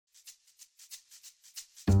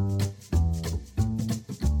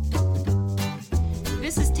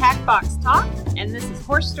Tack Box Talk, and this is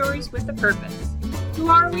Horse Stories with a Purpose. Who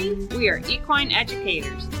are we? We are equine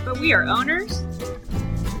educators, but we are owners.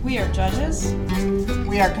 We are judges.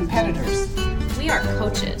 We are competitors. We are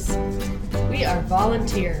coaches. We are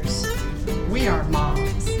volunteers. We are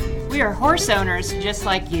moms. We are horse owners just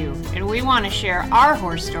like you, and we want to share our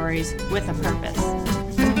horse stories with a purpose.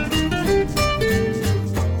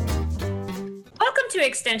 Welcome to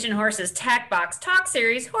Extension Horse's Tack Box Talk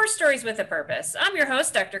series, Horse Stories with a Purpose. I'm your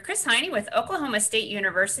host, Dr. Chris Heine with Oklahoma State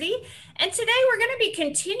University, and today we're going to be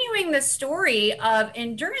continuing the story of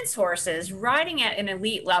endurance horses riding at an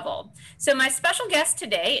elite level. So my special guest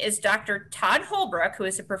today is Dr. Todd Holbrook, who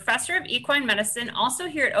is a professor of equine medicine also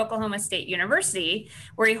here at Oklahoma State University,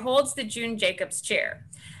 where he holds the June Jacobs Chair.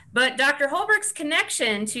 But Dr. Holbrook's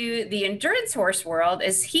connection to the endurance horse world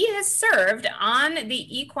is he has served on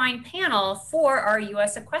the equine panel for our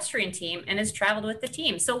U.S. equestrian team and has traveled with the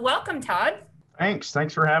team. So welcome, Todd. Thanks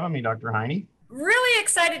for having me, Dr. Heine. Really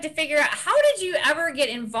excited to figure out, how did you ever get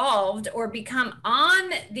involved or become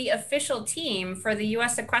on the official team for the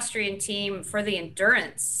U.S. equestrian team for the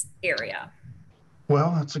endurance area?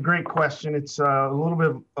 Well, that's a great question. It's a little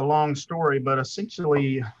bit of a long story, but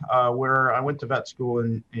essentially where I went to vet school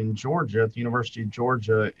in Georgia, at the University of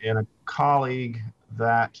Georgia, and a colleague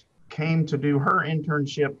that came to do her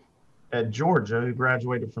internship at Georgia, who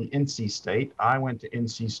graduated from NC State. I went to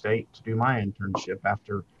NC State to do my internship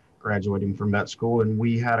after graduating from vet school, and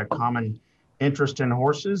we had a common interest in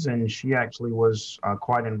horses, and she actually was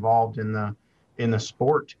quite involved in the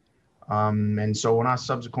sport. And so when I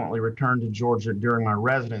subsequently returned to Georgia during my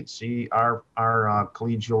residency, our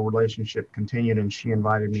collegial relationship continued, and she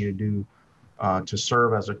invited me to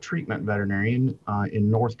serve as a treatment veterinarian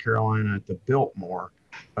in North Carolina at the Biltmore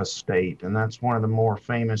Estate. And that's one of the more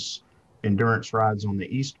famous endurance rides on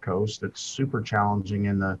the East Coast. That's super challenging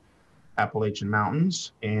in the Appalachian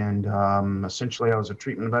Mountains. And essentially I was a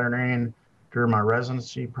treatment veterinarian during my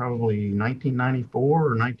residency, probably 1994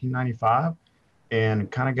 or 1995.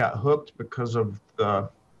 And kind of got hooked because of the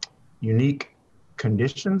unique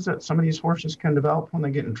conditions that some of these horses can develop when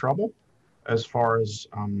they get in trouble, as far as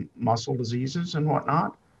muscle diseases and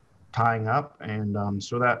whatnot, tying up. And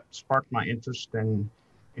so that sparked my interest, and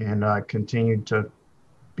I continued to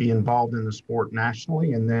be involved in the sport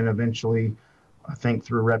nationally. And then eventually, I think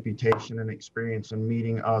through reputation and experience and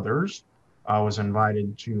meeting others, I was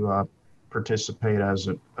invited to participate as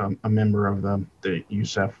a member of the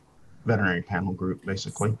USEF veterinary panel group,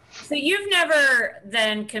 basically. So you've never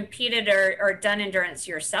then competed or done endurance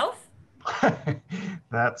yourself?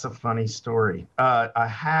 That's a funny story. I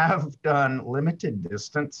have done limited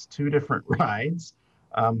distance, 2 different rides,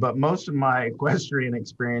 but most of my equestrian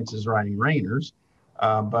experience is riding reiners.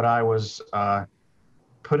 But I was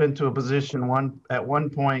put into a position at one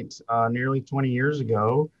point nearly 20 years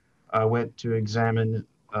ago. I went to examine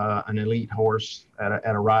an elite horse at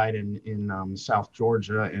a ride in South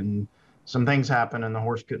Georgia, and some things happened and the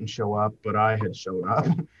horse couldn't show up, but I had shown up.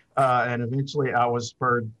 And eventually I was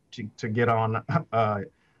spurred to get on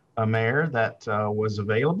a mare that was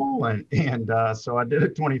available. And so I did a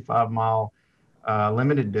 25-mile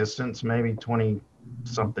limited distance, maybe 20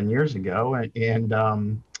 something years ago. And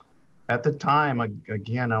at the time,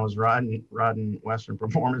 again, I was riding Western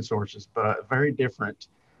Performance horses, but very different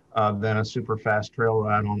than a super fast trail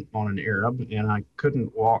ride on an Arab. And I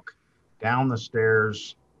couldn't walk down the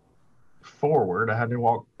stairs forward. I had to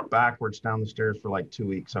walk backwards down the stairs for like 2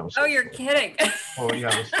 weeks. Oh, you're kidding. Oh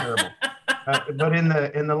yeah, it was terrible. But in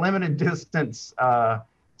the limited distance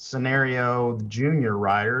scenario, the junior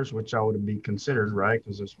riders, which I would be considered, right,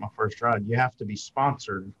 because it's my first ride, you have to be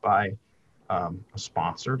sponsored by a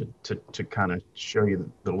sponsor to kind of show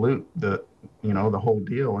you the loot, the whole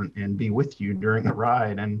deal, and be with you during the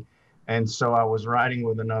ride. And so I was riding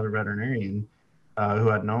with another veterinarian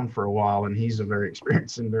who I'd known for a while, and he's a very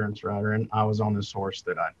experienced endurance rider, and I was on this horse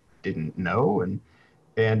that I didn't know, and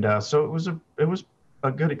so it was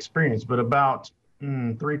a good experience. But about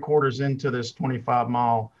 3/4 into this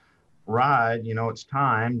 25-mile ride, it's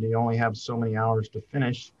timed. You only have so many hours to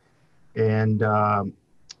finish, and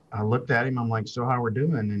I looked at him. I'm like, "So how we're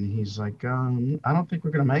doing?" And he's like, "I don't think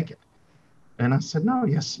we're gonna make it." And I said, "No,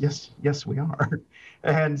 yes, we are."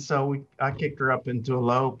 And so I kicked her up into a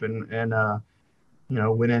lope and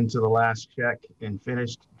went into the last check and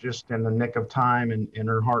finished just in the nick of time, and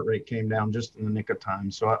her heart rate came down just in the nick of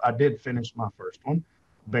time. So I did finish my first one,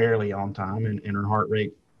 barely on time, and her heart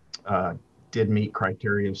rate did meet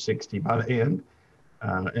criteria of 60 by the end.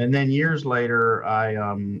 And then years later, I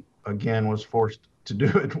again was forced to do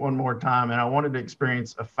it one more time, and I wanted to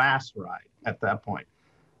experience a fast ride at that point.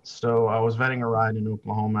 So I was vetting a ride in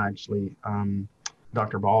Oklahoma, actually,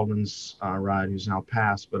 Dr. Baldwin's ride, who's now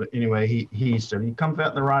passed. But anyway, he said, "You come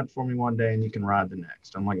vet the ride for me one day and you can ride the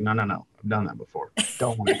next." I'm like, no. I've done that before.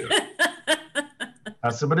 Don't want to do it. I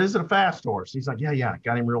said, "But is it a fast horse?" He's like, yeah,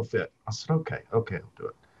 got him real fit. I said, okay, I'll do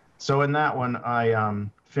it. So in that one, I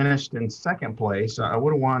finished in second place. I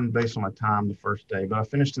would have won based on my time the first day, but I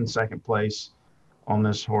finished in second place on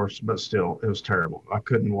this horse, but still, it was terrible. I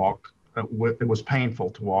couldn't walk. It was painful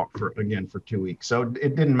to walk for 2 weeks. So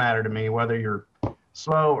it didn't matter to me whether you're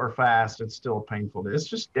slow or fast. It's still painful. It's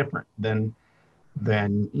just different than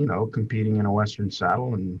competing in a Western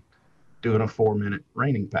saddle and doing a 4-minute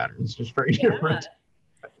reining pattern. It's just very different.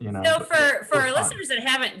 So for our listeners that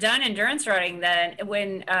haven't done endurance riding, then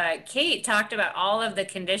when Kate talked about all of the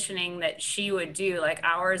conditioning that she would do, like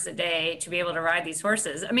hours a day to be able to ride these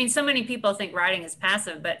horses, I mean, so many people think riding is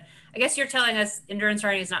passive, but I guess you're telling us endurance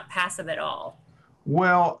riding is not passive at all.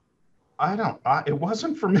 Well, it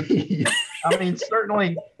wasn't for me. I mean,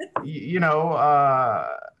 certainly,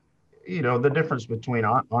 the difference between,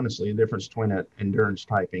 honestly, the difference between an endurance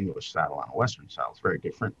type English saddle and a Western saddle is very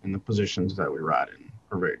different, and the positions that we ride in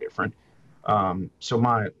are very different. So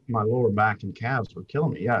my lower back and calves were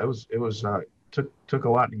killing me. Yeah, it was took a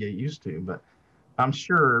lot to get used to, but I'm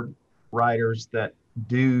sure riders that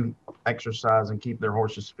do exercise and keep their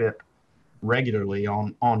horses fit regularly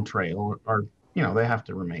on trail are, they have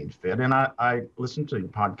to remain fit. And I listened to your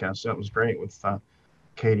podcast. That was great with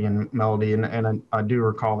Katie and Melody, and I do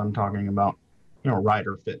recall them talking about,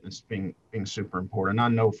 rider fitness being super important. I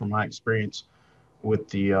know from my experience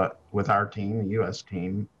with our team, the U.S.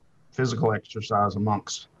 team, physical exercise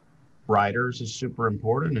amongst riders is super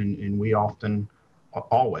important, and we often,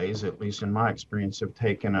 always, at least in my experience, have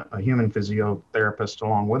taken a human physiotherapist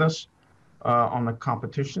along with us on the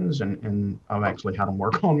competitions, and I've actually had them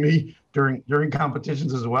work on me during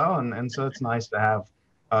competitions as well, and so it's nice to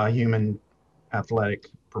have human athletic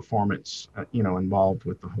performance, involved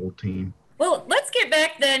with the whole team. Well, let's get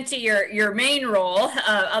back then to your main role,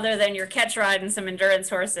 other than your catch ride and some endurance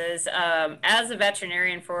horses, as a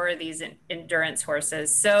veterinarian for these endurance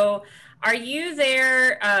horses. So are you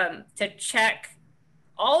there to check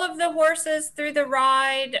all of the horses through the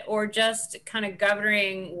ride, or just kind of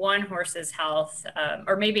governing one horse's health?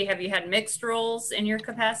 Or maybe have you had mixed roles in your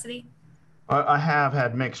capacity? I have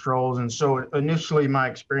had mixed roles. And so initially my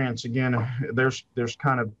experience, again, there's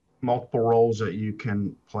kind of multiple roles that you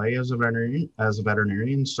can play as a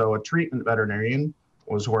veterinarian. So a treatment veterinarian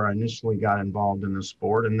was where I initially got involved in the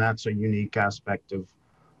sport. And that's a unique aspect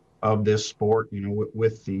of this sport,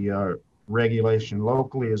 with the regulation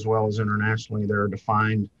locally as well as internationally. There are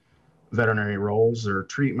defined veterinary roles. There are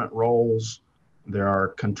treatment roles. There are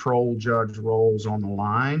control judge roles on the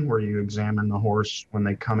line, where you examine the horse when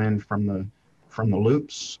they come in from the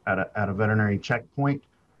loops at a veterinary checkpoint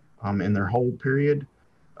in their hold period.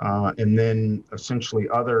 And then essentially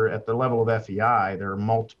at the level of FEI, there are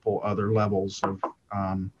multiple other levels of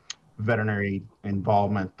veterinary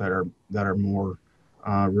involvement that are more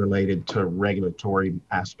related to regulatory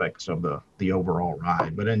aspects of the overall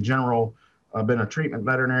ride. But in general, I've been a treatment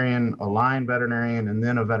veterinarian, a line veterinarian, and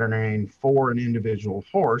then a veterinarian for an individual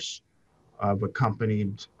horse. I've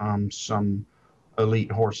accompanied some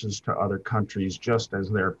elite horses to other countries just as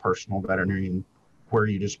their personal veterinarian, where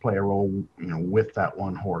you just play a role, with that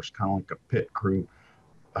one horse, kind of like a pit crew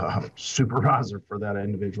supervisor for that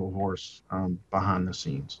individual horse behind the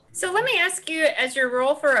scenes. So let me ask you, as your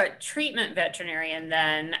role for a treatment veterinarian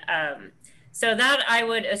then, so that I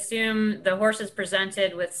would assume the horse is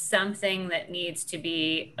presented with something that needs to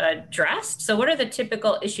be addressed. So what are the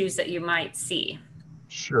typical issues that you might see?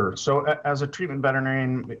 Sure. So as a treatment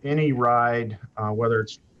veterinarian, any ride, whether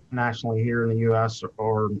it's nationally here in the U.S.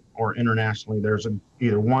 or internationally, there's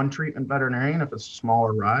either one treatment veterinarian if it's a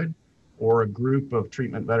smaller ride, or a group of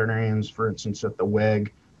treatment veterinarians, for instance, at the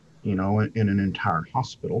WEG, in an entire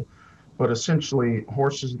hospital. But essentially,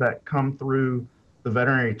 horses that come through the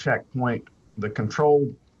veterinary checkpoint, the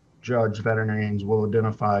control judge veterinarians will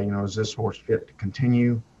identify, is this horse fit to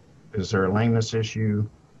continue? Is there a lameness issue?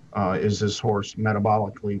 Is this horse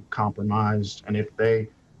metabolically compromised? And if they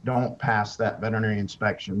don't pass that veterinary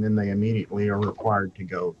inspection, then they immediately are required to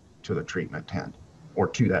go to the treatment tent or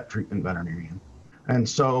to that treatment veterinarian. And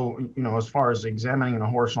so, as far as examining a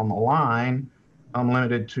horse on the line, I'm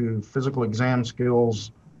limited to physical exam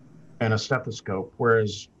skills and a stethoscope.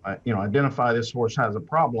 Whereas, identify this horse has a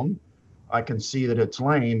problem, I can see that it's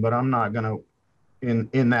lame, but I'm not going to,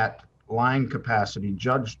 in that line capacity,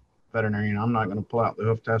 judge veterinarian, I'm not going to pull out the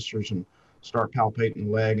hoof testers and start palpating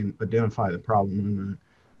the leg and identify the problem. And,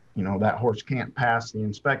 that horse can't pass the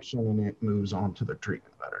inspection, and it moves on to the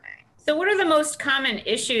treatment veterinarian. So what are the most common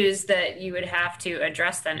issues that you would have to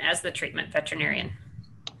address then as the treatment veterinarian?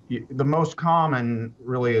 The most common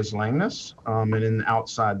really is lameness. And then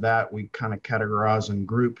outside that, we kind of categorize and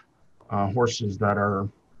group horses that are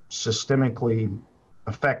systemically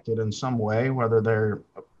affected in some way, whether they're,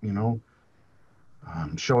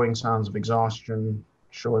 showing signs of exhaustion,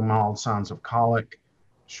 showing mild signs of colic,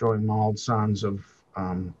 showing mild signs of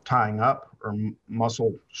tying up or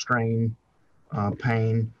muscle strain,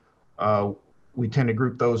 pain. We tend to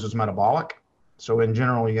group those as metabolic. So in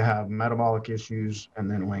general, you have metabolic issues and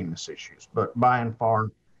then lameness issues. But by and far,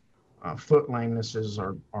 foot lamenesses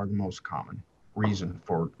are the most common reason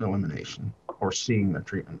for elimination or seeing the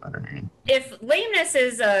treatment veterinarian. If lameness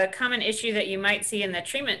is a common issue that you might see in the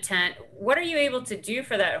treatment tent, what are you able to do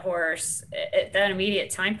for that horse at that immediate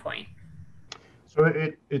time point? So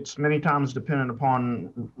it's many times dependent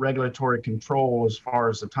upon regulatory control as far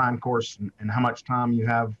as the time course and how much time you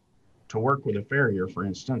have to work with a farrier, for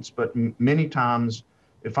instance. But many times,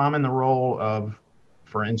 if I'm in the role of,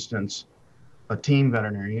 for instance, a team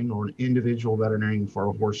veterinarian or an individual veterinarian for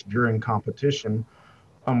a horse during competition,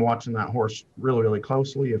 I'm watching that horse really, really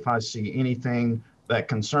closely. If I see anything that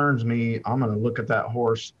concerns me, I'm going to look at that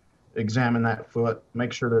horse, examine that foot,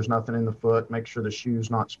 make sure there's nothing in the foot, make sure the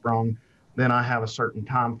shoe's not sprung. Then I have a certain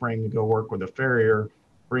time frame to go work with a farrier,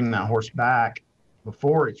 bring that horse back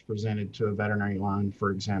before it's presented to a veterinary line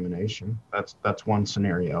for examination. That's one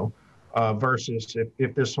scenario. Versus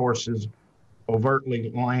if this horse is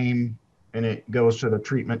overtly lame and it goes to the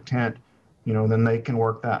treatment tent, then they can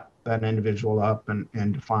work that individual up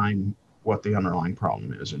and define what the underlying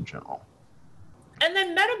problem is in general. And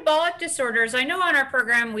then metabolic disorders. I know on our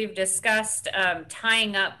program we've discussed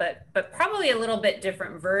tying up, but probably a little bit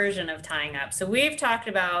different version of tying up. So we've talked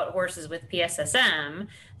about horses with PSSM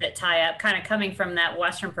that tie up, kind of coming from that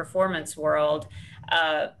Western performance world.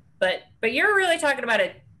 But you're really talking about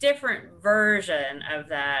a different version of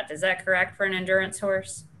that. Is that correct for an endurance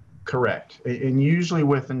horse? Correct. And usually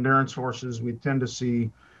with endurance horses, we tend to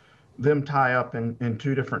see them tie up in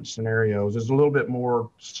two different scenarios. It's a little bit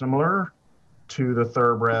more similar to the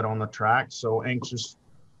thoroughbred on the track. So anxious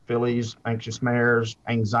fillies, anxious mares,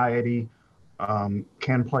 anxiety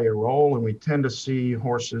can play a role. And we tend to see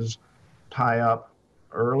horses tie up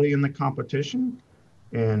early in the competition.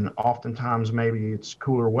 And oftentimes maybe it's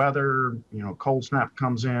cooler weather, cold snap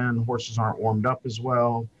comes in, horses aren't warmed up as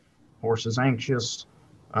well, horses anxious.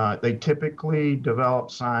 They typically develop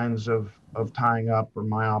signs of tying up or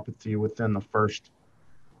myopathy within the first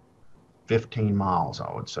 15 miles,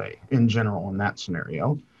 I would say, in general, in that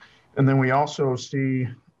scenario. And then we also see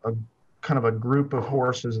a kind of a group of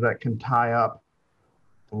horses that can tie up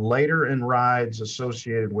later in rides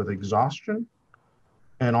associated with exhaustion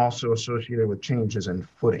and also associated with changes in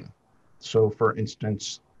footing. So for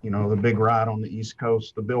instance, the big ride on the East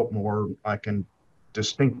Coast, the Biltmore, I can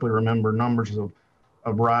distinctly remember numbers of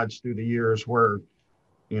rides through the years where,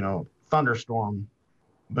 thunderstorm,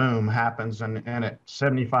 boom, happens, and at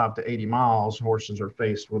 75 to 80 miles, horses are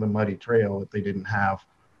faced with a muddy trail that they didn't have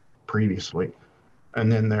previously. And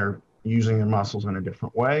then they're using their muscles in a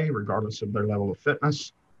different way, regardless of their level of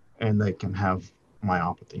fitness, and they can have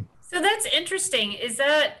myopathy. So that's interesting. Is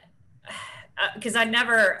that, because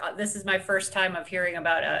this is my first time of hearing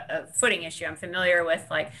about a footing issue. I'm familiar with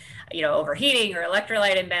overheating or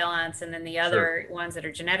electrolyte imbalance, and then the other ones that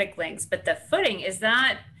are genetic links. But the footing, is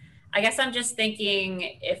that, I guess I'm just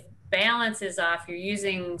thinking if balance is off, you're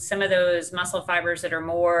using some of those muscle fibers that are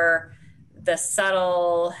more the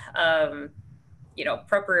subtle,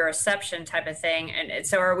 proprioception type of thing. And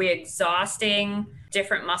so are we exhausting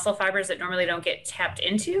different muscle fibers that normally don't get tapped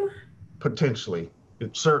into? Potentially.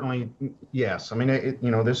 It certainly, yes. I mean,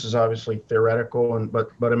 this is obviously theoretical,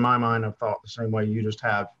 but in my mind, I've thought the same way you just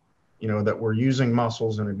have, that we're using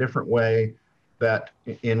muscles in a different way that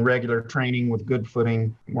in regular training with good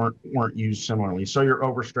footing weren't used similarly. So you're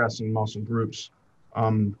overstressing muscle groups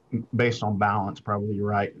based on balance. Probably you're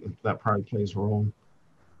right. That probably plays a role.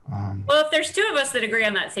 Well, if there's two of us that agree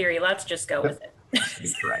on that theory, let's just go with it.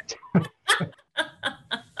 That's correct.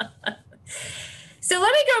 So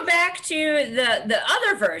let me go back to the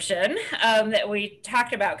other version that we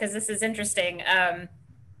talked about, because this is interesting.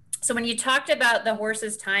 So when you talked about the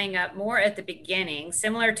horses tying up more at the beginning,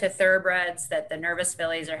 similar to thoroughbreds, that the nervous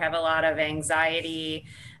fillies or have a lot of anxiety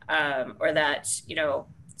or that,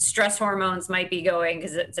 stress hormones might be going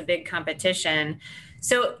because it's a big competition.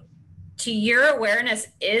 So to your awareness,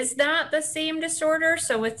 is that the same disorder?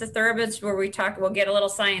 So with the thoroughbreds, where we'll get a little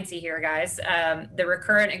sciencey here, guys, the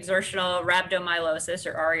recurrent exertional rhabdomyolysis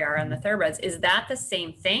or RER on the thoroughbreds, is that the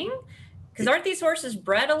same thing? Because aren't these horses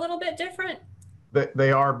bred a little bit different?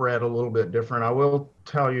 They are bred a little bit different. I will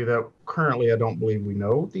tell you that currently I don't believe we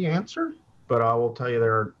know the answer, but I will tell you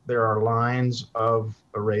there are lines of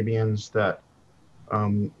Arabians that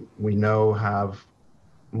we know have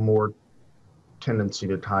more tendency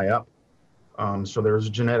to tie up. So there's a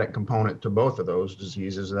genetic component to both of those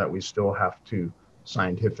diseases that we still have to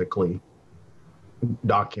scientifically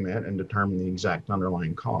document and determine the exact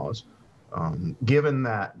underlying cause. Given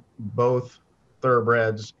that both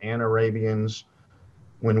thoroughbreds and Arabians,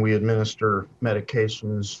 when we administer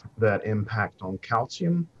medications that impact on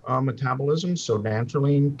calcium metabolism, so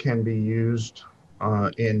dantrolene can be used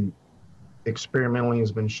in experimentally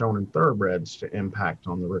has been shown in thoroughbreds to impact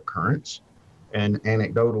on the recurrence. And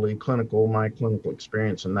anecdotally, my clinical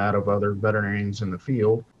experience and that of other veterinarians in the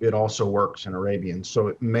field, it also works in Arabians. So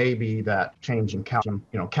it may be that change in calcium,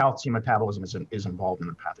 calcium metabolism is involved in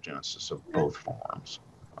the pathogenesis of both forms.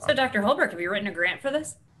 So Dr. Holbrook, have you written a grant for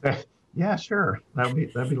this? Yeah, sure. That'd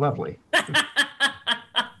be lovely.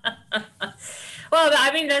 Well,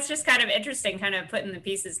 I mean, that's just kind of interesting, kind of putting the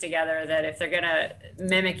pieces together that if they're going to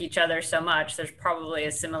mimic each other so much, there's probably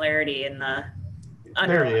a similarity in the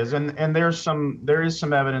There is, and there is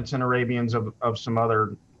some evidence in Arabians of some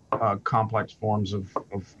other complex forms of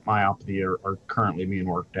myopathy are currently being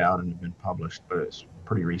worked out and have been published, but it's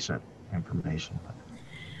pretty recent information.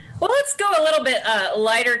 Well, let's go a little bit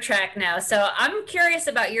lighter track now. So I'm curious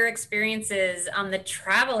about your experiences on the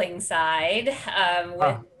traveling side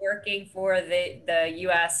with working for the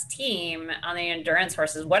U.S. team on the endurance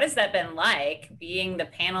horses. What has that been like, being the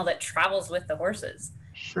panel that travels with the horses?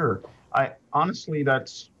 Sure. Honestly,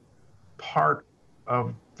 that's part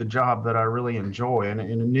of the job that I really enjoy. And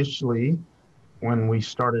initially, when we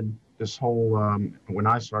started this whole, when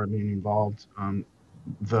I started being involved,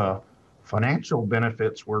 the financial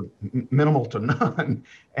benefits were minimal to none.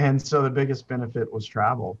 And so the biggest benefit was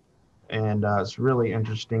travel. And it's really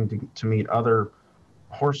interesting to meet other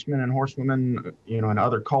horsemen and horsewomen, in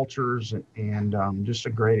other cultures, and just a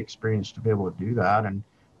great experience to be able to do that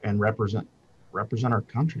and represent our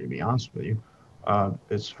country, to be honest with you.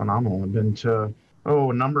 It's phenomenal. I've been to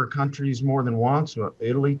a number of countries more than once.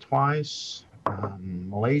 Italy twice,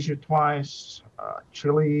 Malaysia twice,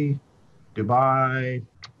 Chile, Dubai,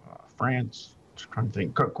 France. Just trying to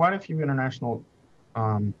think. Quite a few international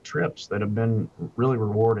trips that have been really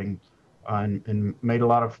rewarding and made a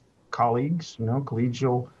lot of colleagues,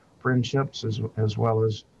 collegial friendships as well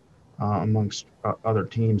as amongst other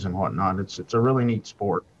teams and whatnot. It's a really neat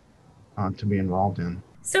sport to be involved in.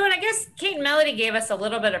 So, and I guess Kate and Melody gave us a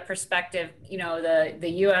little bit of perspective, the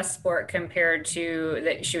U.S. sport compared to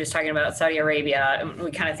that she was talking about Saudi Arabia.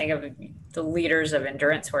 We kind of think of the leaders of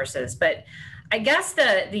endurance horses, but I guess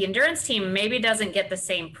the endurance team maybe doesn't get the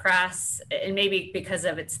same press, and maybe because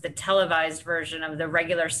of it's the televised version of the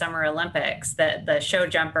regular Summer Olympics that the show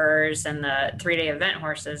jumpers and the 3-day event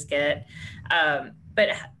horses get. But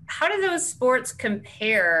how do those sports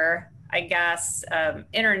compare, I guess,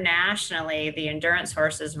 internationally, the endurance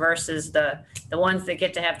horses versus the ones that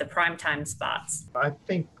get to have the primetime spots? I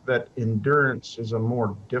think that endurance is a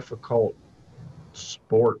more difficult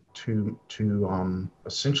sport to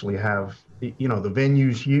essentially have. The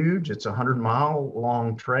venue's huge. It's a 100-mile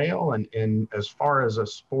long trail, and as far as a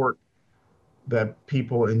sport that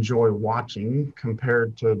people enjoy watching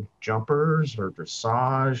compared to jumpers or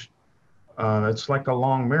dressage, it's like a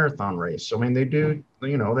long marathon race. I mean, they do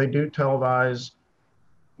televise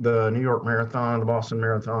the New York Marathon, the Boston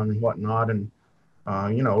Marathon, and whatnot, and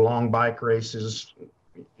long bike races.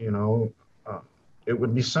 It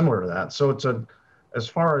would be similar to that. So as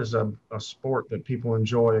far as a sport that people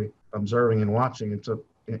enjoy observing and watching,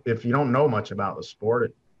 if you don't know much about the sport,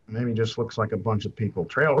 it maybe just looks like a bunch of people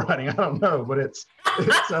trail riding. I don't know, but it's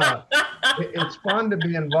fun to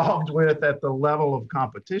be involved with at the level of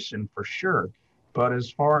competition for sure. But as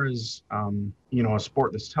far as a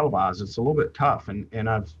sport that's televised, it's a little bit tough, and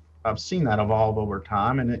I've seen that evolve over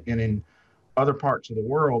time. And in other parts of the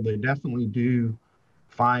world, they definitely do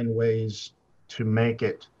find ways to make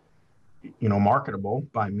it marketable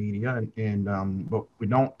by media, but we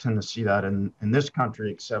don't tend to see that in this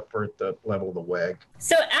country except for at the level of the WEG.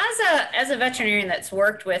 So as a veterinarian that's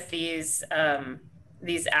worked with these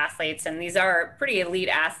athletes, and these are pretty elite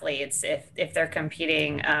athletes if they're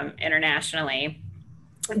competing internationally,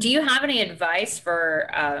 do you have any advice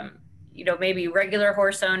for maybe regular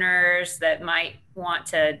horse owners that might want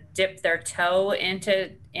to dip their toe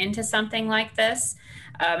into something like this?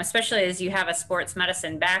 Especially as you have a sports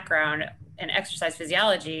medicine background and exercise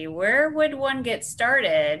physiology, where would one get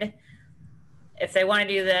started if they want to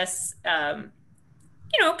do this,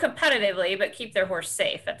 competitively, but keep their horse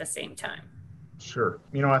safe at the same time? Sure.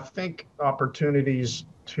 I think opportunities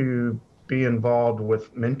to be involved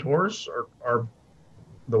with mentors are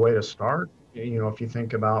the way to start. If you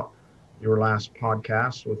think about your last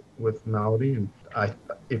podcast with Melody, and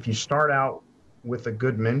if you start out with a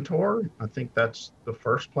good mentor, I think that's the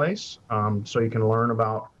first place. So you can learn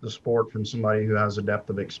about the sport from somebody who has a depth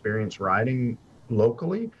of experience riding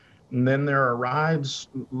locally. And then there are rides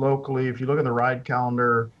locally. If you look at the ride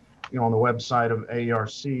calendar, on the website of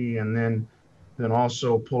AERC, and then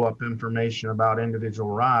also pull up information about individual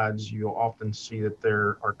rides, you'll often see that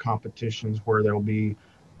there are competitions where there'll be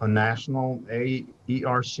a national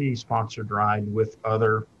AERC sponsored ride with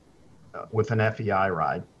an FEI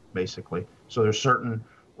ride, basically. So there's certain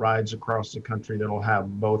rides across the country that'll have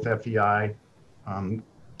both FEI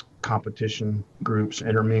competition groups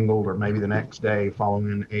intermingled, or maybe the next day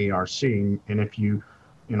following an AERC. And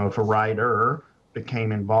if a rider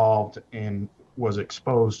became involved and was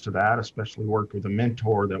exposed to that, especially worked with a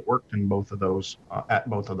mentor that worked in both of those at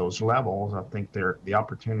both of those levels, I think the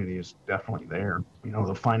opportunity is definitely there.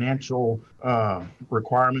 The financial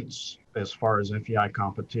requirements as far as FEI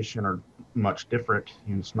competition are much different.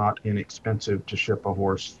 It's not inexpensive to ship a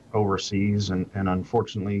horse overseas, and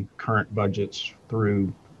unfortunately, current budgets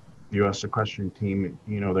through the U.S. equestrian team,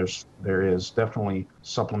 there is definitely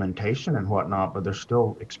supplementation and whatnot, but there's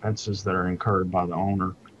still expenses that are incurred by the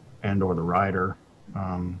owner and or the rider.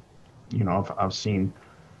 I've seen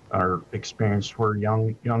or experienced where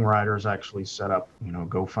young riders actually set up,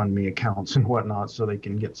 GoFundMe accounts and whatnot so they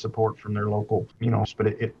can get support from their local, but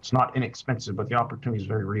it's not inexpensive, but the opportunity is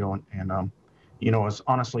very real. And as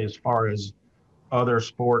honestly, as far as other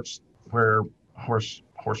sports where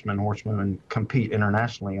horsemen compete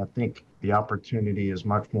internationally, I think the opportunity is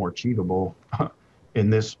much more achievable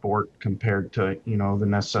in this sport compared to, the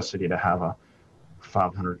necessity to have a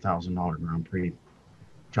 $500,000 Grand Prix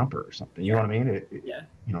jumper or something. You know what I mean?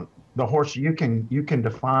 Yeah. The horse, you can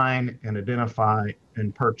define and identify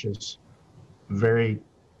and purchase very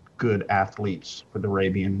good athletes with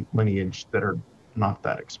Arabian lineage that are not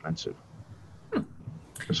that expensive.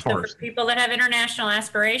 As So far for as people that have international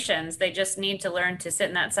aspirations, they just need to learn to sit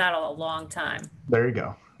in that saddle a long time. there you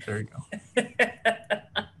go.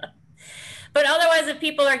 But otherwise, if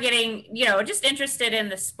people are getting, just interested in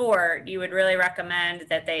the sport, you would really recommend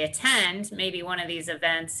that they attend maybe one of these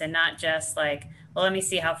events and not just like, well, let me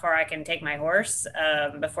see how far I can take my horse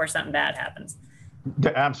before something bad happens.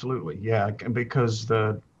 Absolutely, yeah, because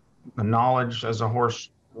the knowledge as a horse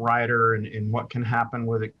rider and what can happen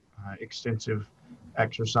with extensive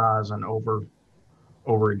exercise and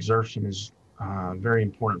overexertion is very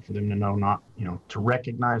important for them to know, not, to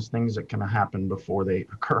recognize things that can happen before they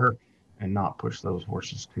occur and not push those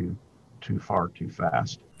horses too far, too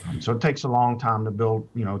fast. So it takes a long time to build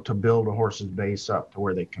a horse's base up to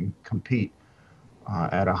where they can compete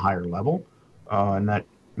at a higher level. And that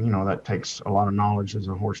takes a lot of knowledge as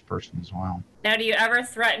a horse person as well. Now, do you ever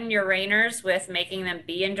threaten your reiners with making them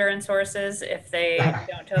be endurance horses if they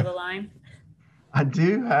don't toe the line? I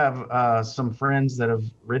do have some friends that have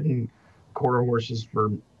ridden quarter horses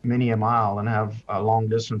for many a mile and have long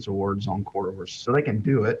distance awards on quarter horses, so they can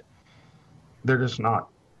do it. They're just not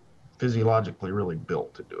physiologically really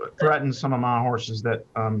built to do it. Threaten some of my horses that,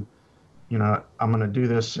 I'm going to do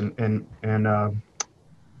this and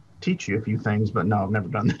teach you a few things, but no, I've never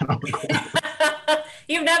done that on the quarter.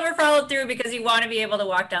 You've never followed through because you want to be able to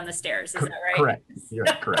walk down the stairs. Is that right? Correct.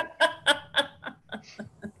 Yeah, correct.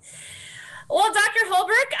 Well, Dr.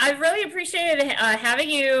 Holbrook, I really appreciated having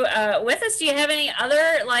you with us. Do you have any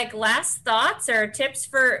other last thoughts or tips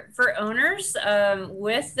for owners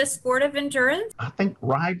with the sport of endurance? I think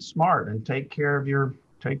ride smart and take care of your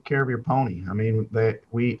pony. I mean,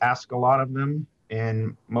 we ask a lot of them,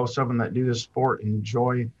 and most of them that do this sport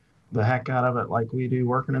enjoy the heck out of it like we do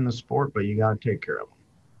working in the sport, but you got to take care of them.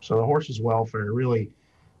 So the horse's welfare really,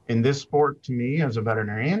 in this sport, to me as a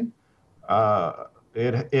veterinarian,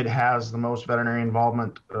 it has the most veterinary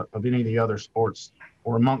involvement of any of the other sports,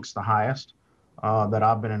 or amongst the highest that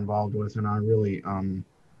I've been involved with, and I really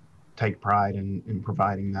take pride in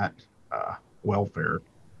providing that welfare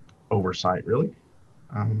oversight. Really,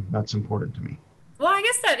 that's important to me. Well, I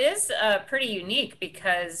guess that is pretty unique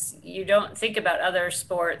because you don't think about other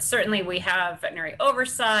sports. Certainly we have veterinary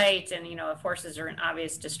oversight, and, if horses are in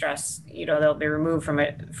obvious distress, they'll be removed from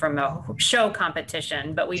a show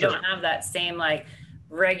competition, but we Sure. don't have that same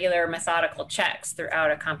regular methodical checks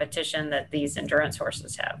throughout a competition that these endurance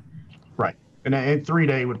horses have. Right. And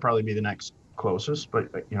 3-day would probably be the next closest, but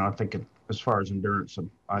I think as far as endurance,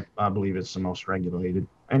 I believe it's the most regulated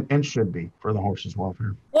and should be for the horse's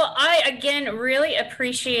welfare. Well, I I again really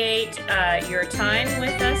appreciate your time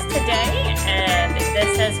with us today. And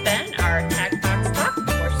this has been our Tag Box Talk,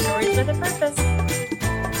 4 Stories with a Purpose.